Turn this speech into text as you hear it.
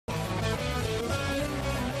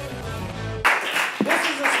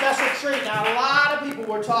street. Now, a lot of people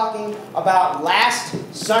were talking about last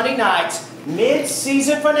Sunday night's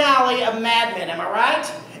mid-season finale of Mad Men. Am I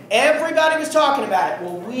right? Everybody was talking about it.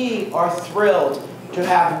 Well, we are thrilled to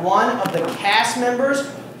have one of the cast members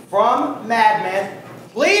from Mad Men.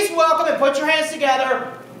 Please welcome and put your hands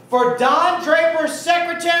together for Don Draper's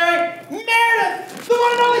secretary, Meredith, the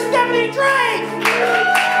one and only Stephanie Drake!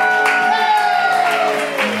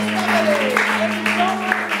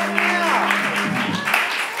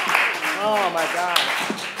 Oh my God.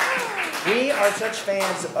 We are such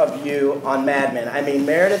fans of you on Mad Men. I mean,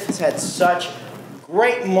 Meredith has had such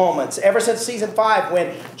great moments ever since season 5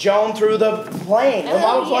 when Joan threw the plane, the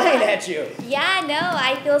model plane at you. Yeah, no,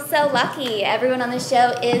 I feel so lucky. Everyone on the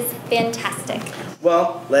show is fantastic.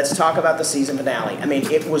 Well, let's talk about the season finale. I mean,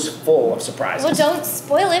 it was full of surprises. Well, don't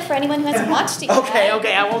spoil it for anyone who hasn't watched it yet.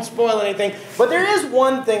 Okay, I won't spoil anything. But there is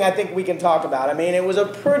one thing I think we can talk about. I mean, it was a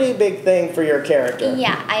pretty big thing for your character.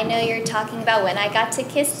 Yeah, I know you're talking about when I got to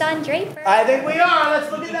kiss Don Draper. I think we are.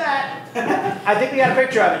 Let's look at that. I think we got a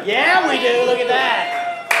picture of it. Yeah, we do. Look at that.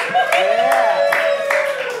 Yeah.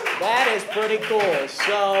 That is pretty cool.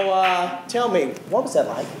 So, tell me, what was that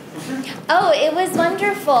like? Oh, it was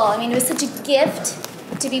wonderful. I mean, it was such a gift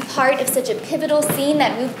to be part of such a pivotal scene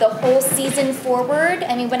that moved the whole season forward.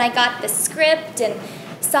 I mean, when I got the script and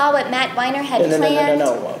saw what Matt Weiner had planned.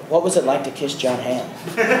 No. What was it like to kiss Jon Hamm?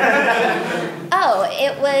 Oh,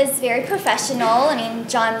 it was very professional. I mean,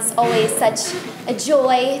 John's always such a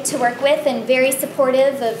joy to work with and very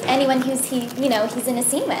supportive of anyone he's in a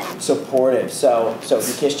scene with. Supportive. So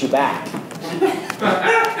he kissed you back.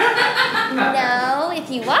 No, if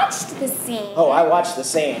you watched the scene. Oh, I watched the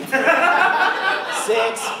scene. 6,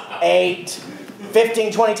 8,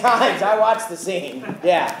 15, 20 times. I watched the scene.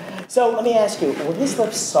 Yeah. So let me ask you, were his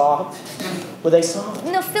lips soft? Were they soft?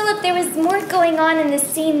 No, Philip, there was more going on in the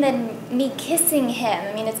scene than me kissing him.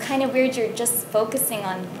 I mean, it's kind of weird you're just focusing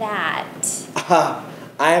on that.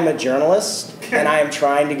 I am a journalist, and I am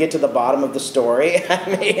trying to get to the bottom of the story.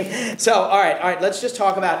 I mean, so, all right, let's just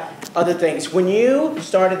talk about other things. When you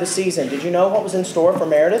started the season, did you know what was in store for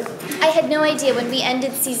Meredith? I had no idea. When we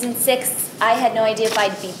ended season 6, I had no idea if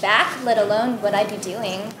I'd be back, let alone what I'd be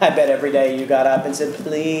doing. I bet every day you got up and said,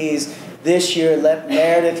 please, this year let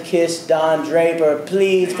Meredith kiss Don Draper.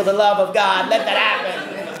 Please, for the love of God, let that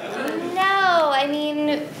happen. No, I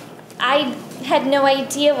mean, I had no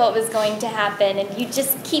idea what was going to happen, and you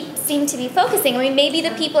just seem to be focusing. I mean, maybe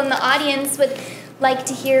the people in the audience would like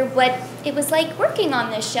to hear what it was like working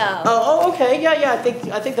on this show. Oh, okay, yeah. I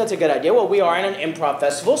think that's a good idea. Well, we are in an improv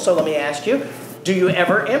festival, so let me ask you, do you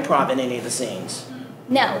ever improv in any of the scenes?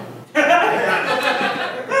 No.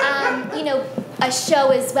 A show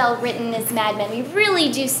as well written as Mad Men, we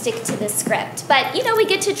really do stick to the script. But, we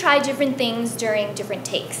get to try different things during different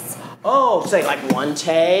takes. Oh, say like one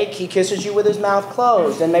take, he kisses you with his mouth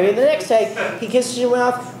closed, and maybe the next take, he kisses you with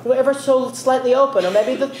mouth ever so slightly open, or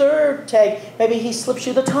maybe the third take, maybe he slips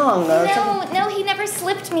you the tongue. Or something. No, he never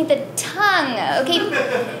slipped me the tongue. Okay,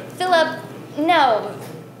 Philip, no.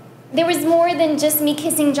 There was more than just me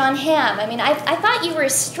kissing Jon Hamm. I mean, I thought you were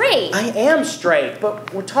straight. I am straight,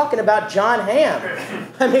 but we're talking about Jon Hamm.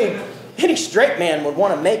 I mean, any straight man would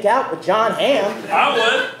want to make out with Jon Hamm. I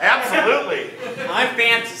would. Absolutely. I'm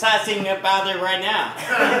fantasizing about it right now.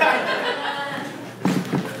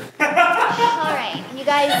 All right, you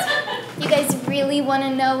guys really want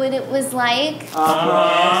to know what it was like?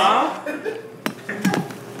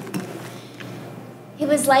 It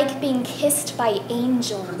was like being kissed by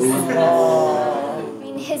angels. I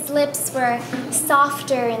mean, his lips were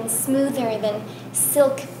softer and smoother than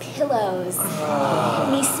silk pillows.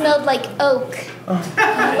 And he smelled like oak,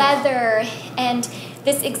 leather, and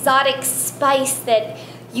this exotic spice that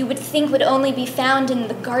you would think would only be found in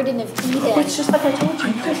the Garden of Eden. Oh, it's just like I told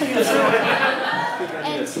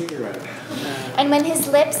you. And when his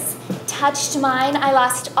lips touched mine, I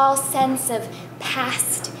lost all sense of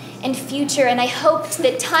past and future, and I hoped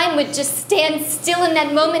that time would just stand still in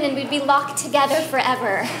that moment and we'd be locked together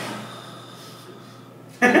forever.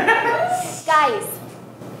 Guys.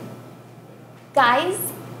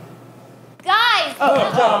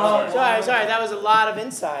 Oh, sorry, that was a lot of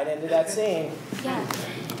insight into that scene. Yeah.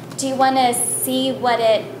 Do you want to see what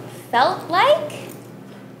it felt like?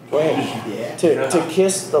 Wait, to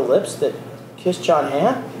kiss the lips that kissed Jon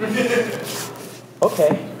Hamm?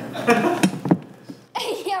 Okay.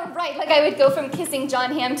 Yeah, right, like I would go from kissing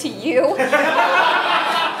Jon Hamm to you.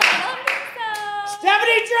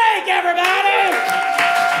 Stephanie Drake, everybody!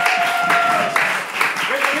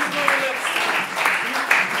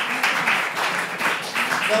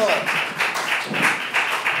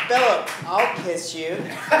 Philip, I'll kiss you.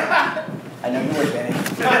 I know you would, Benny.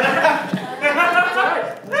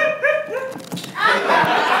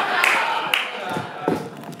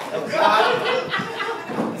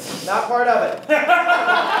 Not part of it.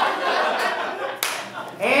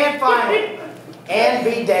 And finally, Ann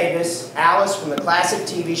B. Davis, Alice from the classic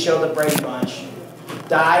TV show The Brady Bunch,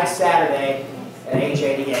 died Saturday at age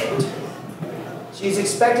 88. She's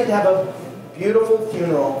expected to have a beautiful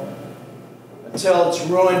funeral until it's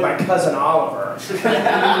ruined by Cousin Oliver.